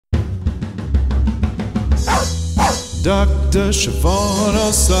Dr. Siobhan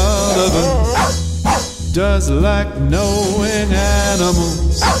O'Sullivan does like knowing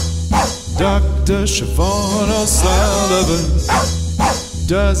animals. Dr. Siobhan O'Sullivan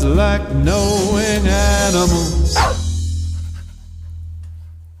does like knowing animals.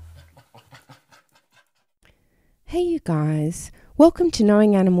 Hey you guys, welcome to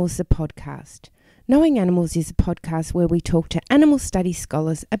Knowing Animals, the podcast. Knowing Animals is a podcast where we talk to animal studies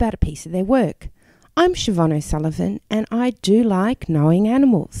scholars about a piece of their work. I'm Siobhan O'Sullivan and I do like knowing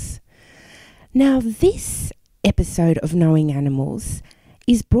animals. Now this episode of Knowing Animals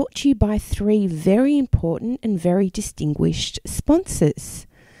is brought to you by three very important and very distinguished sponsors.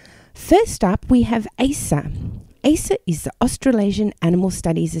 First up we have ASA. ASA is the Australasian Animal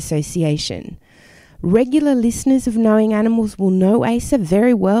Studies Association. Regular listeners of Knowing Animals will know ASA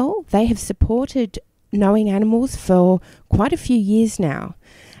very well. They have supported Knowing Animals for quite a few years now.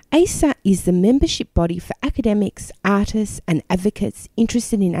 ASA is the membership body for academics, artists and advocates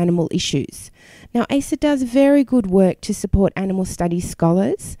interested in animal issues. Now ASA does very good work to support animal studies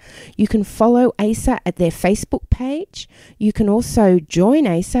scholars. You can follow ASA at their Facebook page. You can also join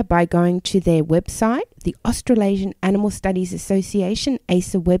ASA by going to their website, the Australasian Animal Studies Association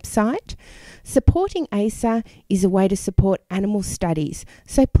ASA website. Supporting ASA is a way to support animal studies,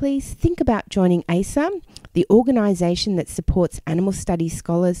 so please think about joining ASA, the organisation that supports animal studies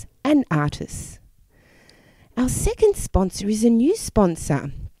scholars and artists. Our second sponsor is a new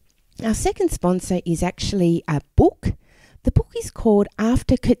sponsor. Our second sponsor is actually a book. The book is called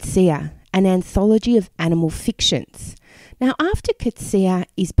After Coetzee, an anthology of animal fictions. Now, After Coetzee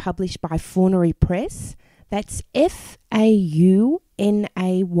is published by Faunary Press. That's Faunay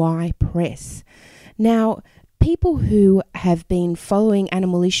Press. Now, people who have been following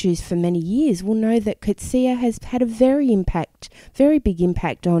animal issues for many years will know that Coetzee has had a very big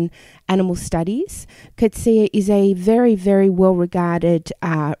impact on animal studies. Coetzee is a very, very well-regarded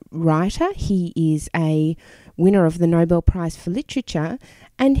writer. He is a winner of the Nobel Prize for Literature,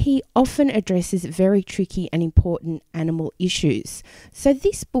 and he often addresses very tricky and important animal issues. So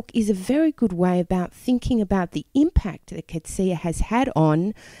this book is a very good way about thinking about the impact that Coetzee has had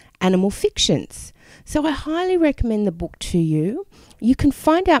on animal fictions. So I highly recommend the book to you. You can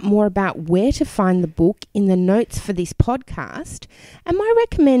find out more about where to find the book in the notes for this podcast. And my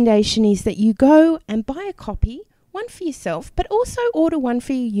recommendation is that you go and buy a copy, one for yourself, but also order one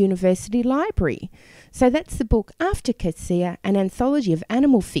for your university library. So that's the book After Coetzee, an anthology of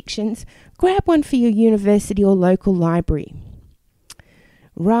animal fictions. Grab one for your university or local library.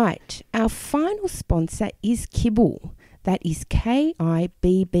 Right, our final sponsor is Kibble. That is Kibbl.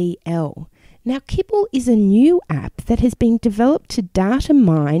 Now, Kibble is a new app that has been developed to data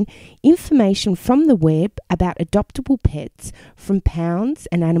mine information from the web about adoptable pets from pounds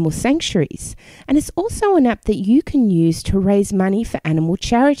and animal sanctuaries. And it's also an app that you can use to raise money for animal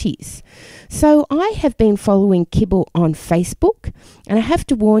charities. So I have been following Kibble on Facebook, and I have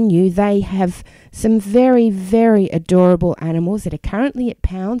to warn you, they have some very, very adorable animals that are currently at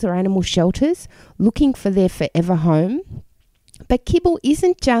pounds or animal shelters looking for their forever home. But Kibble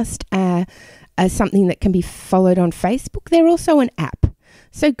isn't just something that can be followed on Facebook. They're also an app.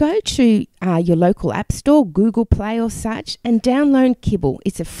 So go to your local app store, Google Play or such, and download Kibble.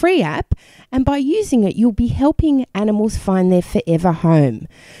 It's a free app, and by using it, you'll be helping animals find their forever home.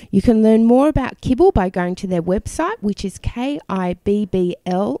 You can learn more about Kibble by going to their website, which is kibbl.io,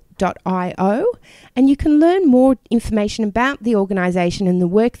 and you can learn more information about the organisation and the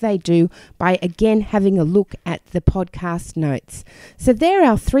work they do by, again, having a look at the podcast notes. So there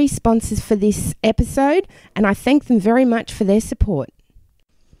are our three sponsors for this episode, and I thank them very much for their support.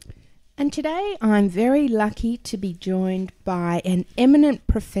 And today I'm very lucky to be joined by an eminent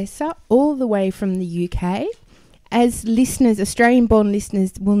professor all the way from the UK. As listeners, Australian-born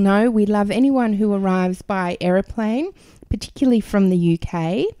listeners will know, we love anyone who arrives by aeroplane, particularly from the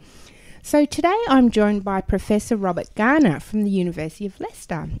UK. So today I'm joined by Professor Robert Garner from the University of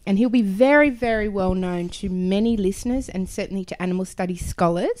Leicester, and he'll be very, very well known to many listeners and certainly to animal studies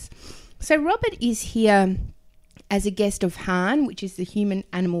scholars. So Robert is here as a guest of HARN, which is the Human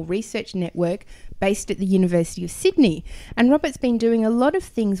Animal Research Network based at the University of Sydney. And Robert's been doing a lot of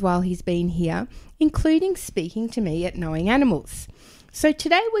things while he's been here, including speaking to me at Knowing Animals. So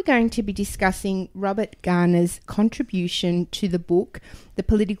today we're going to be discussing Robert Garner's contribution to the book, The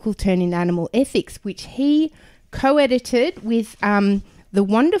Political Turn in Animal Ethics, which he co-edited with the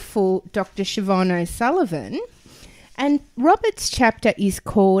wonderful Dr. Siobhan O'Sullivan. And Robert's chapter is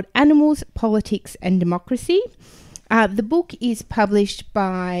called Animals, Politics and Democracy. The book is published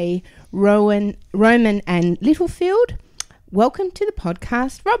by Rowman and Littlefield. Welcome to the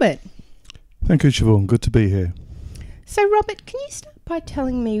podcast, Robert. Thank you, Siobhan. Good to be here. So, Robert, can you start by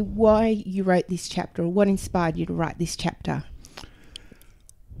telling me why you wrote this chapter, or what inspired you to write this chapter?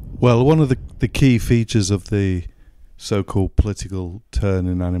 Well, one of the key features of the so-called political turn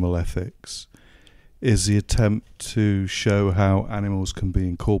in animal ethics is the attempt to show how animals can be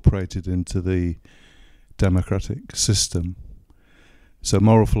incorporated into the democratic system. So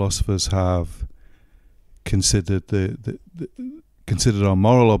moral philosophers have considered considered our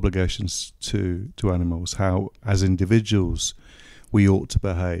moral obligations to animals, how as individuals we ought to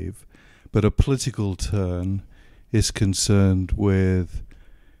behave. But a political turn is concerned with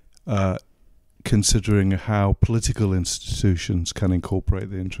considering how political institutions can incorporate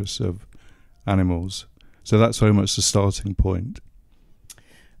the interests of animals. So that's very much the starting point.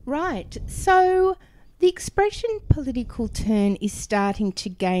 Right. So the expression political turn is starting to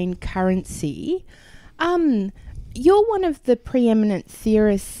gain currency. You're one of the preeminent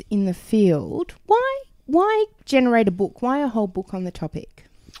theorists in the field. Why generate a book? Why a whole book on the topic?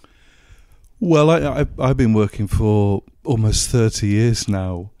 Well, I've been working for almost 30 years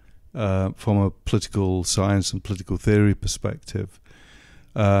now from a political science and political theory perspective.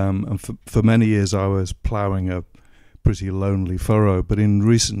 And for many years I was ploughing a pretty lonely furrow, but in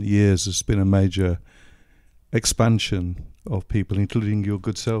recent years there's been a major expansion of people, including your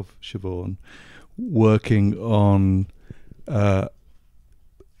good self, Siobhan, working on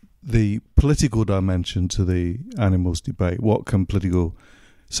the political dimension to the animals debate. What can political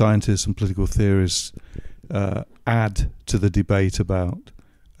scientists and political theorists add to the debate about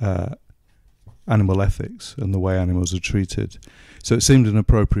animal ethics and the way animals are treated? So it seemed an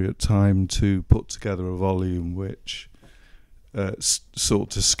appropriate time to put together a volume which sought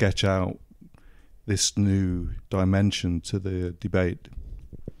to sketch out this new dimension to the debate.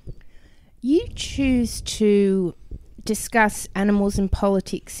 You choose to discuss animals and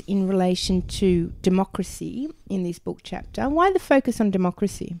politics in relation to democracy in this book chapter. Why the focus on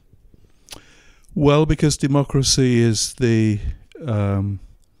democracy? Well, because democracy is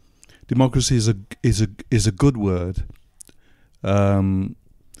democracy is a good word.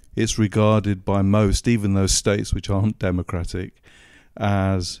 It's regarded by most, even those states which aren't democratic,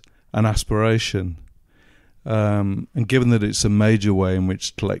 as an aspiration. And given that it's a major way in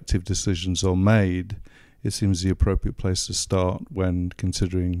which collective decisions are made, it seems the appropriate place to start when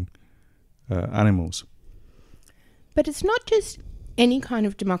considering animals. But it's not just any kind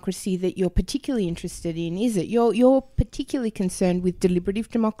of democracy that you're particularly interested in, is it? You're particularly concerned with deliberative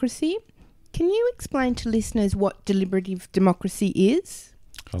democracy. Can you explain to listeners what deliberative democracy is?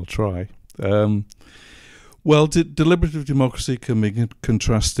 I'll try. Well, deliberative democracy can be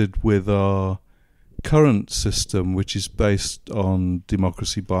contrasted with our current system, which is based on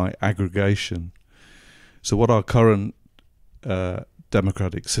democracy by aggregation. So what our current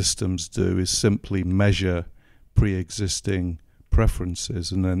democratic systems do is simply measure pre-existing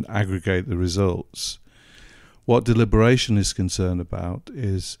preferences and then aggregate the results. What deliberation is concerned about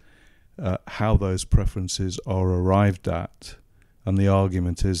is how those preferences are arrived at, and the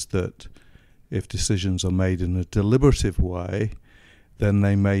argument is that if decisions are made in a deliberative way, then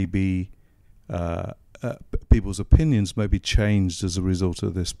they may be people's opinions may be changed as a result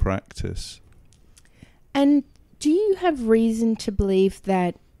of this practice. And do you have reason to believe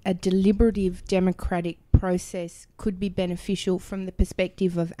that a deliberative democratic process could be beneficial from the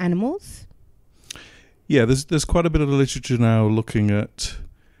perspective of animals? Yeah, there's quite a bit of literature now looking at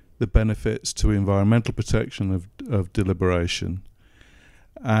the benefits to environmental protection of deliberation,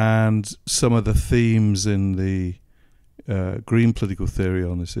 and some of the themes in the green political theory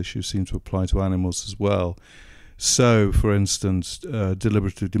on this issue seem to apply to animals as well. So, for instance,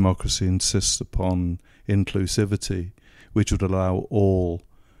 deliberative democracy insists upon inclusivity, which would allow all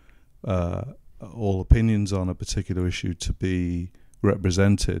opinions on a particular issue to be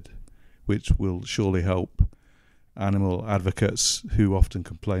represented, which will surely help animal advocates who often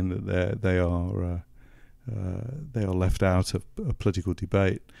complain that they are left out of a political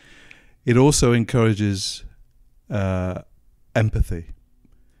debate. It also encourages empathy.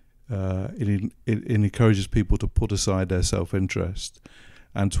 It encourages people to put aside their self-interest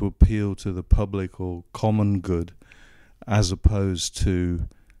and to appeal to the public or common good, as opposed to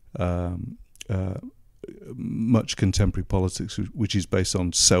much contemporary politics, which is based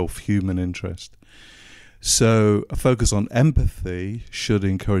on self-human interest. So a focus on empathy should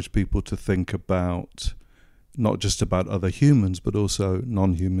encourage people to think about not just about other humans, but also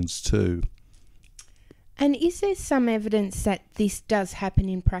non-humans too. And is there some evidence that this does happen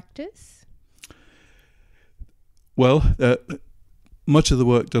in practice? Well, much of the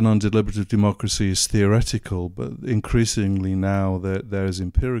work done on deliberative democracy is theoretical, but increasingly now there is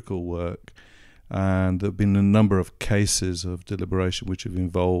empirical work, and there have been a number of cases of deliberation which have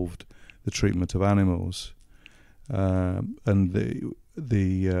involved the treatment of animals. And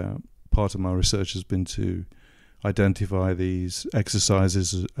the part of my research has been to identify these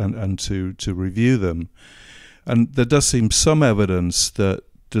exercises and to review them. And there does seem some evidence that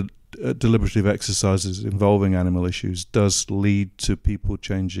deliberative exercises involving animal issues does lead to people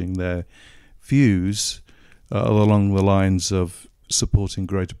changing their views along the lines of supporting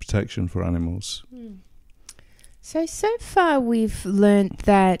greater protection for animals. So far we've learnt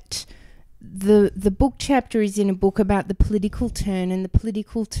that the book chapter is in a book about the political turn, and the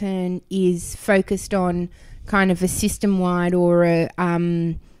political turn is focused on kind of a system-wide or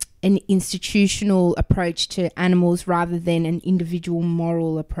an institutional approach to animals rather than an individual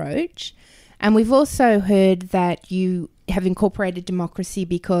moral approach. And we've also heard that you have incorporated democracy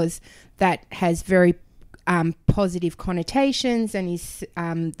because that has very positive connotations and is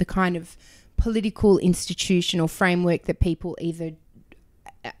the kind of political institutional framework that people either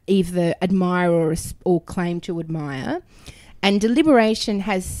admire or claim to admire. And deliberation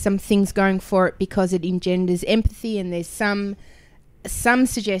has some things going for it because it engenders empathy, and there's some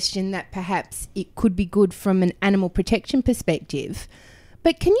suggestion that perhaps it could be good from an animal protection perspective.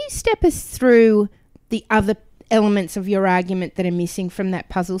 But can you step us through the other elements of your argument that are missing from that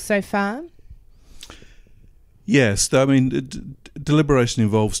puzzle so far? Yes, I mean, deliberation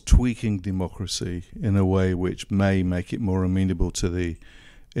involves tweaking democracy in a way which may make it more amenable to the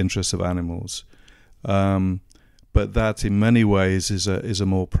interests of animals. But that in many ways is a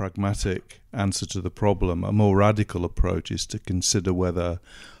more pragmatic answer to the problem. A more radical approach is to consider whether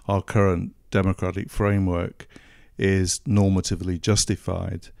our current democratic framework is normatively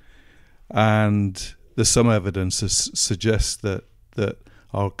justified. And there's some evidence that suggests that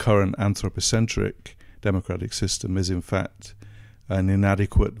our current anthropocentric democratic system is in fact an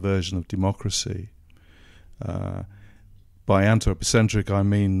inadequate version of democracy. By anthropocentric, I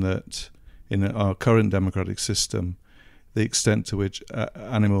mean that in our current democratic system, the extent to which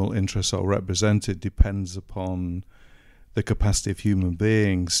animal interests are represented depends upon the capacity of human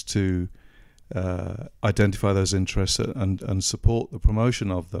beings to identify those interests and support the promotion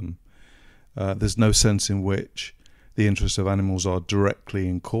of them. There's no sense in which the interests of animals are directly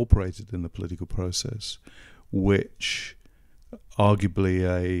incorporated in the political process, which arguably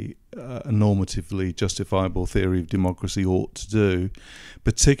a normatively justifiable theory of democracy ought to do,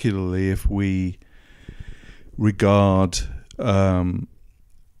 particularly if we regard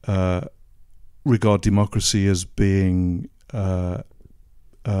democracy as being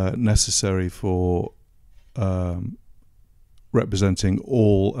necessary for representing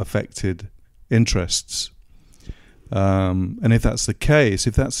all affected interests. And if that's the case,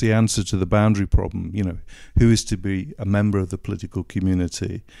 if that's the answer to the boundary problem, who is to be a member of the political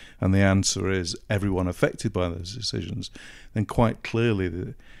community, and the answer is everyone affected by those decisions, then quite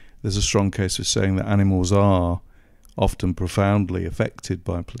clearly there's a strong case for saying that animals are often profoundly affected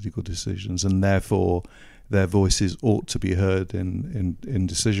by political decisions, and therefore their voices ought to be heard in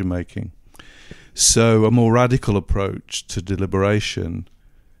decision making. So a more radical approach to deliberation,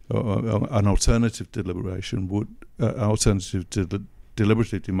 an alternative deliberation alternative to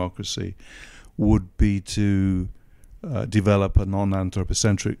deliberative democracy would be to develop a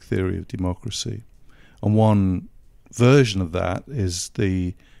non-anthropocentric theory of democracy. And one version of that is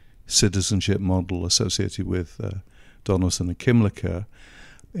the citizenship model associated with Donaldson and Kimlicka.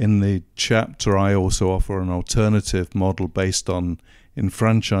 In the chapter, I also offer an alternative model based on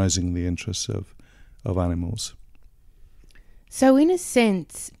enfranchising the interests of animals. So in a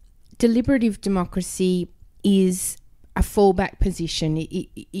sense, deliberative democracy is a fallback position.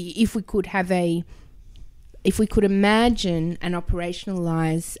 If we could imagine and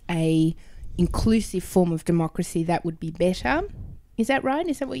operationalize a inclusive form of democracy, that would be better. Is that right?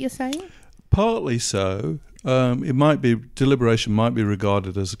 Is that what you're saying? Partly so. Deliberation might be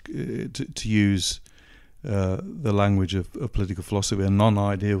regarded as, to use the language of political philosophy, a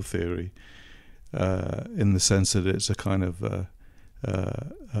non-ideal theory, in the sense that it's a kind of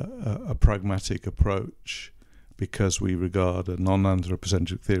a pragmatic approach, because we regard a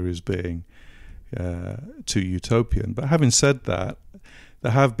non-anthropocentric theory as being too utopian. But having said that,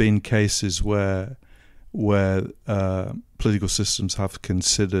 there have been cases where political systems have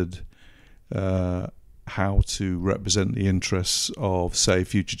considered how to represent the interests of, say,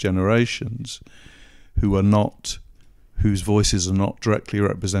 future generations whose voices are not directly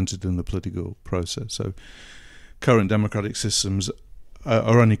represented in the political process. So current democratic systems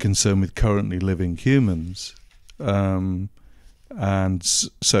are only concerned with currently living humans, and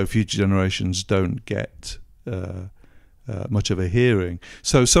so future generations don't get much of a hearing.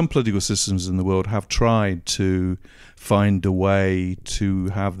 So some political systems in the world have tried to find a way to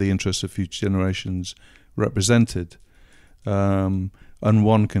have the interests of future generations represented. And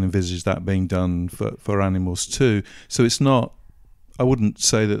one can envisage that being done for animals too. So it's not, I wouldn't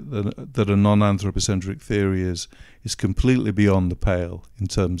say that a non-anthropocentric theory is completely beyond the pale in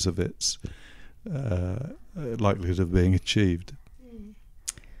terms of its likelihood of being achieved.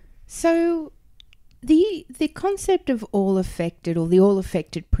 So the concept of all affected, or the all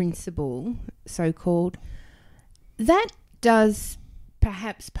affected principle, so-called, that does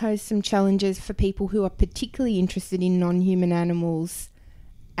perhaps pose some challenges for people who are particularly interested in non-human animals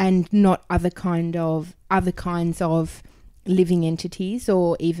and not other kinds of living entities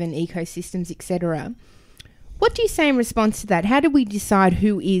or even ecosystems, etc. What do you say in response to that? How do we decide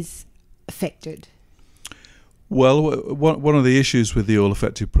who is affected? Well, one of the issues with the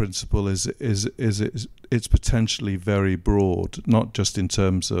all-affected principle is it's potentially very broad, not just in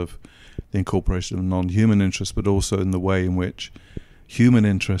terms of the incorporation of non-human interests, but also in the way in which human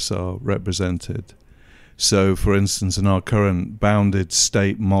interests are represented. So, for instance, in our current bounded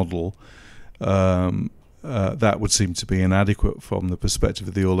state model, that would seem to be inadequate from the perspective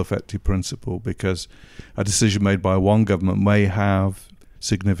of the all-affected principle, because a decision made by one government may have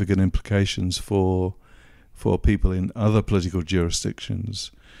significant implications for people in other political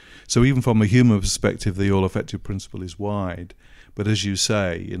jurisdictions. So even from a human perspective, the all-affected principle is wide. But as you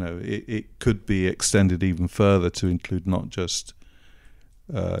say, it could be extended even further to include not just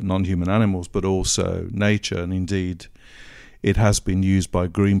non-human animals, but also nature. And indeed, it has been used by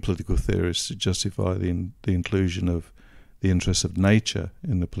green political theorists to justify the inclusion of the interests of nature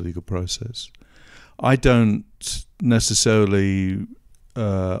in the political process. I don't necessarily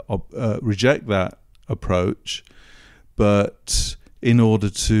reject that approach, but in order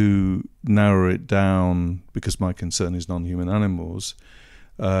to narrow it down, because my concern is non-human animals,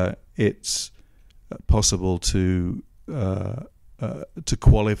 it's possible to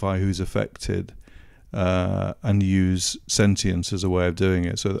qualify who's affected and use sentience as a way of doing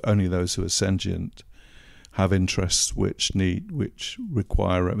it, so that only those who are sentient have interests which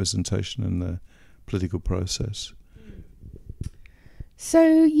require representation in the political process.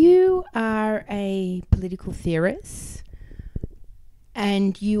 So you are a political theorist,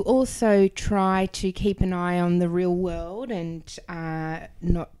 and you also try to keep an eye on the real world and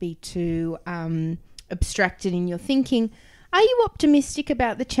not be too abstracted in your thinking. Are you optimistic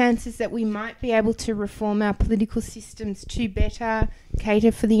about the chances that we might be able to reform our political systems to better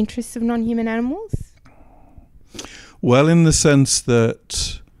cater for the interests of non-human animals? Well, in the sense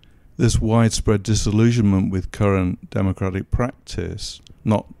that there's widespread disillusionment with current democratic practice,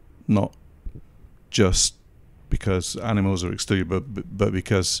 not just because animals are excluded, but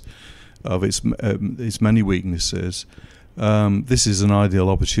because of its many weaknesses. This is an ideal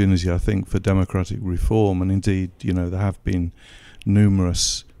opportunity, I think, for democratic reform, and indeed, there have been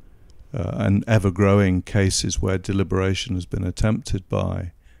numerous and ever-growing cases where deliberation has been attempted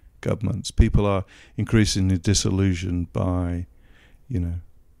by governments. People are increasingly disillusioned by,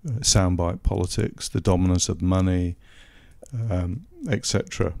 soundbite politics, the dominance of money,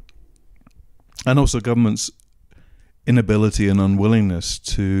 etc. And also governments' inability and unwillingness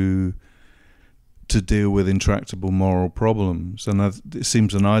to deal with intractable moral problems. And it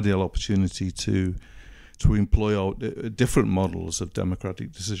seems an ideal opportunity to employ different models of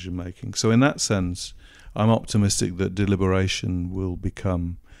democratic decision-making. So in that sense, I'm optimistic that deliberation will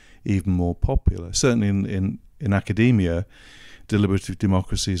become even more popular. Certainly in academia, deliberative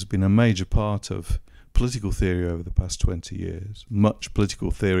democracy has been a major part of political theory over the past 20 years. Much political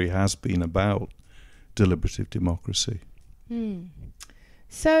theory has been about deliberative democracy.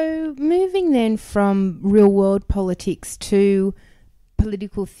 So moving then from real-world politics to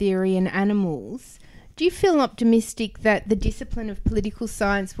political theory and animals, do you feel optimistic that the discipline of political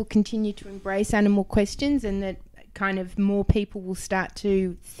science will continue to embrace animal questions and that kind of more people will start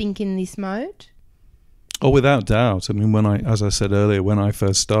to think in this mode? Oh, without doubt. I mean, as I said earlier, when I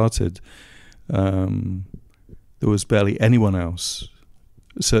first started, there was barely anyone else,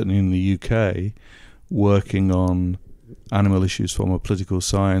 certainly in the UK, working on animal issues from a political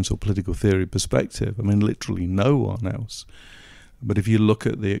science or political theory perspective. I mean, literally no one else. But if you look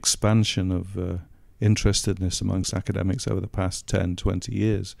at the expansion of interestedness amongst academics over the past 10, 20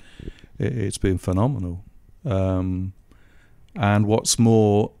 years, it's been phenomenal. And what's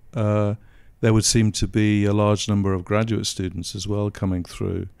more, there would seem to be a large number of graduate students as well coming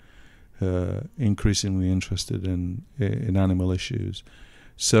through, increasingly interested in animal issues.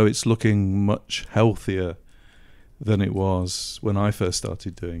 So it's looking much healthier than it was when I first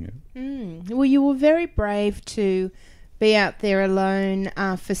started doing it. Well, you were very brave to be out there alone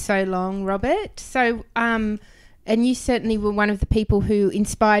for so long, Robert. So, and you certainly were one of the people who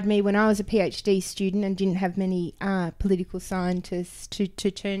inspired me when I was a PhD student and didn't have many political scientists to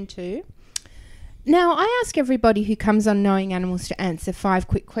turn to. Now, I ask everybody who comes on Knowing Animals to answer 5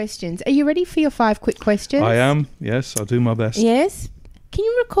 quick questions. Are you ready for your 5 quick questions? I am, yes. I'll do my best. Yes. Can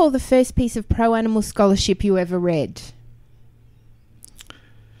you recall the first piece of pro-animal scholarship you ever read?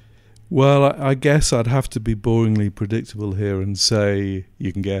 Well, I guess I'd have to be boringly predictable here and say,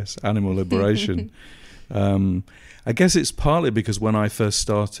 you can guess, Animal Liberation. I guess it's partly because when I first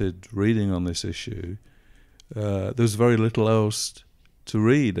started reading on this issue, there was very little else to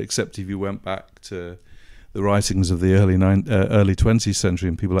read, except if you went back to the writings of the early 20th century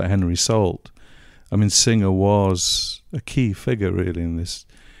and people like Henry Salt. I mean, Singer was a key figure really in this,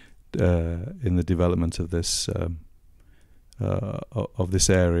 in the development of this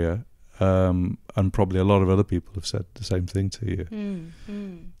area, and probably a lot of other people have said the same thing to you.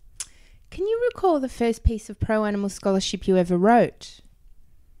 Can you recall the first piece of pro-animal scholarship you ever wrote?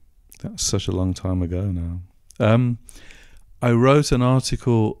 That's such a long time ago now. I wrote an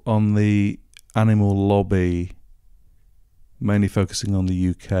article on the animal lobby, mainly focusing on the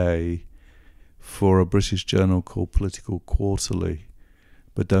UK, for a British journal called Political Quarterly.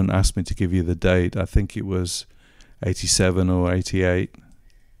 But don't ask me to give you the date. I think it was 87 or 88.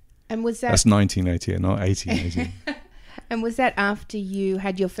 And was that... That's 1988, not 1888. And was that after you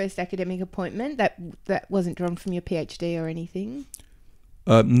had your first academic appointment? That wasn't drawn from your PhD or anything?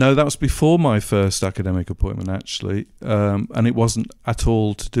 No, that was before my first academic appointment, actually. And it wasn't at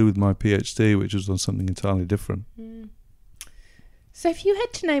all to do with my PhD, which was on something entirely different. So if you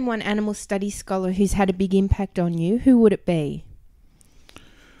had to name one animal studies scholar who's had a big impact on you, who would it be?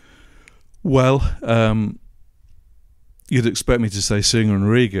 Well, you'd expect me to say Singer and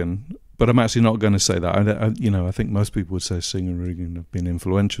Regan, but I'm actually not going to say that. I think most people would say Singer and Regan have been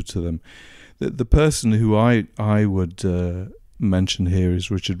influential to them. The person who I would mention here is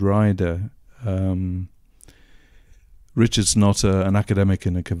Richard Ryder. Richard's not an academic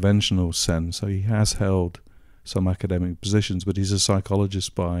in a conventional sense, so he has held some academic positions, but he's a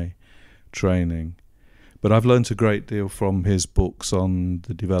psychologist by training. But I've learnt a great deal from his books on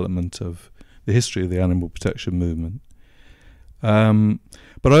the development of the history of the animal protection movement.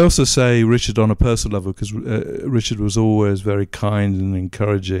 But I also say Richard on a personal level, because Richard was always very kind and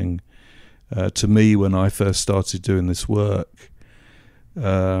encouraging to me when I first started doing this work,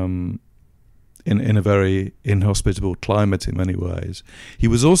 in a very inhospitable climate in many ways. He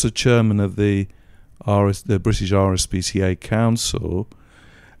was also chairman of the British RSPCA Council,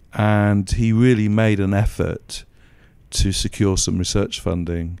 and he really made an effort to secure some research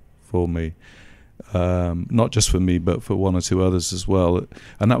funding for me. Not just for me, but for one or two others as well.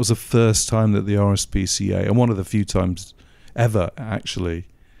 And that was the first time that the RSPCA, and one of the few times ever actually,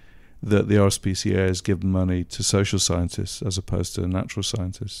 that the RSPCA has given money to social scientists as opposed to natural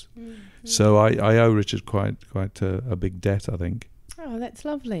scientists. So I owe Richard quite a big debt, I think. Oh, that's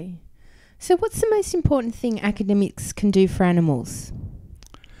lovely. So what's the most important thing academics can do for animals?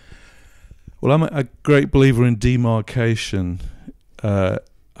 Well, I'm a great believer in demarcation,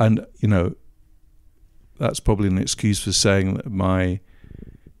 and that's probably an excuse for saying that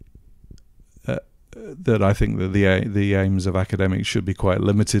that I think that the aims of academics should be quite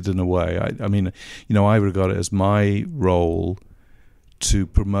limited in a way. I mean, I regard it as my role to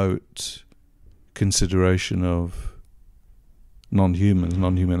promote consideration of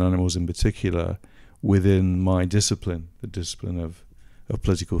non-human animals in particular, within my discipline, the discipline of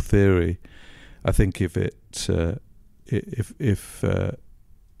political theory. I think if it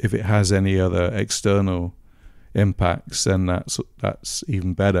has any other external impacts, then that's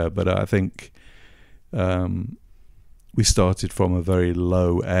even better. But I think we started from a very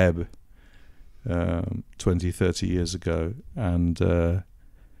low ebb 20-30 years ago, and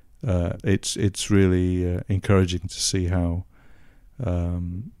it's really encouraging to see how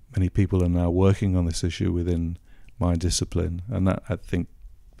many people are now working on this issue within my discipline, and that I think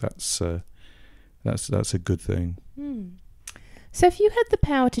that's a good thing. So if you had the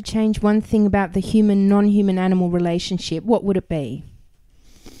power to change one thing about the human-non-human animal relationship, what would it be?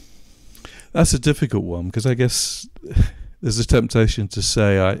 That's a difficult one, because I guess there's a temptation to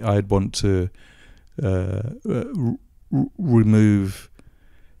say I'd want to remove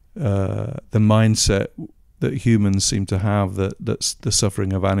the mindset that humans seem to have, that the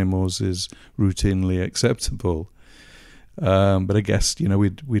suffering of animals is routinely acceptable. But I guess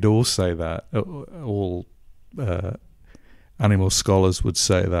we'd all say that. All animal scholars would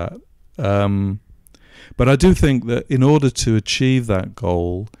say that. But I do think that in order to achieve that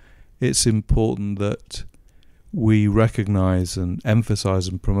goal, it's important that we recognise and emphasise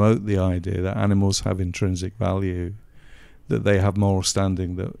and promote the idea that animals have intrinsic value, that they have moral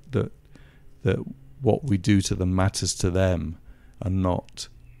standing, that what we do to them matters to them, and not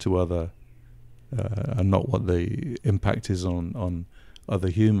to other, and not what the impact is on other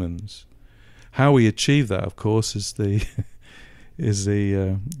humans. How we achieve that, of course, is the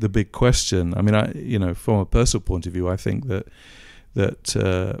big question. I mean, from a personal point of view, I think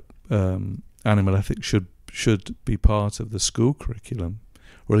that animal ethics should be part of the school curriculum,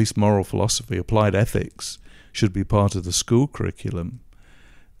 or at least moral philosophy, applied ethics should be part of the school curriculum,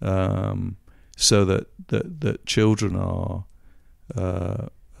 so that children are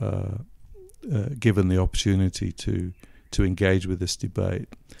given the opportunity to engage with this debate.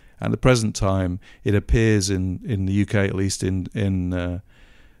 At the present time, it appears in the UK, at least in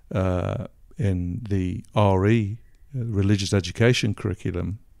the RE, religious education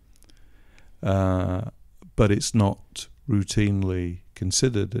curriculum, but it's not routinely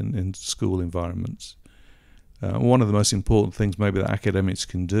considered in school environments. One of the most important things maybe that academics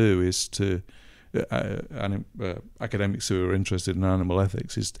can do is to academics who are interested in animal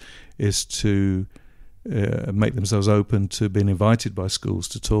ethics is to make themselves open to being invited by schools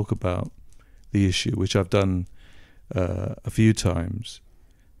to talk about the issue, which I've done a few times.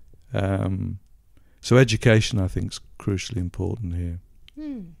 So education, I think, is crucially important here.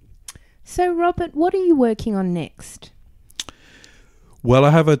 So, Robert, what are you working on next? Well, I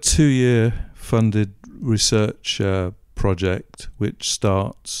have a 2-year funded research project which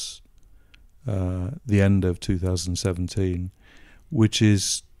starts the end of 2017, which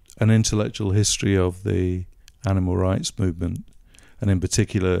is an intellectual history of the animal rights movement, and in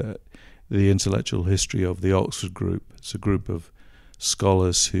particular the intellectual history of the Oxford group. It's a group of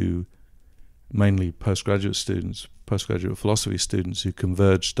scholars who, mainly postgraduate philosophy students, who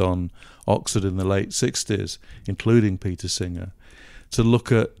converged on Oxford in the late 60s, including Peter Singer, to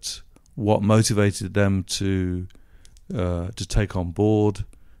look at what motivated them to take on board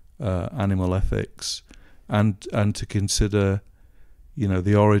animal ethics, and to consider,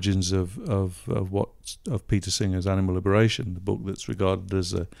 the origins of Peter Singer's Animal Liberation, the book that's regarded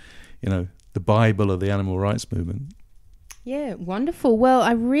as the Bible of the animal rights movement. Yeah, wonderful. Well,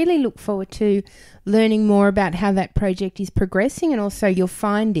 I really look forward to learning more about how that project is progressing and also your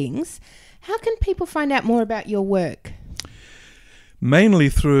findings. How can people find out more about your work? Mainly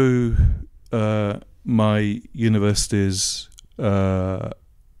through my university's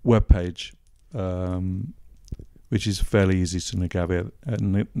webpage, which is fairly easy to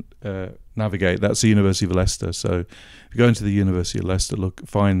navigate. That's the University of Leicester. So if you go into the University of Leicester,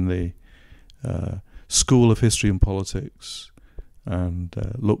 find the School of History and Politics, and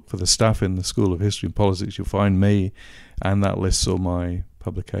look for the staff in the School of History and Politics. You'll find me, and that lists all my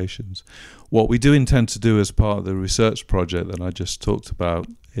publications. What we do intend to do as part of the research project that I just talked about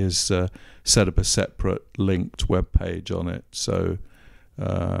is set up a separate linked web page on it. So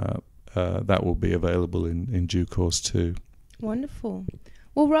that will be available in due course too. Wonderful.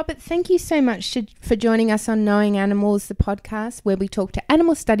 Well, Robert, thank you so much for joining us on Knowing Animals, the podcast where we talk to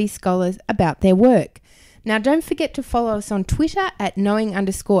animal studies scholars about their work. Now, don't forget to follow us on Twitter at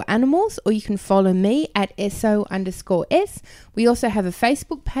knowing_animals, or you can follow me at SO_S. We also have a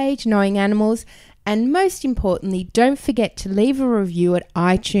Facebook page, Knowing Animals. And most importantly, don't forget to leave a review at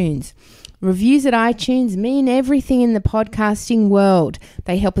iTunes. Reviews at iTunes mean everything in the podcasting world.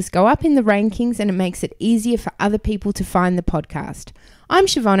 They help us go up in the rankings, and it makes it easier for other people to find the podcast. I'm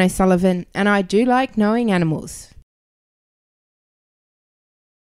Siobhan O'Sullivan, and I do like knowing animals.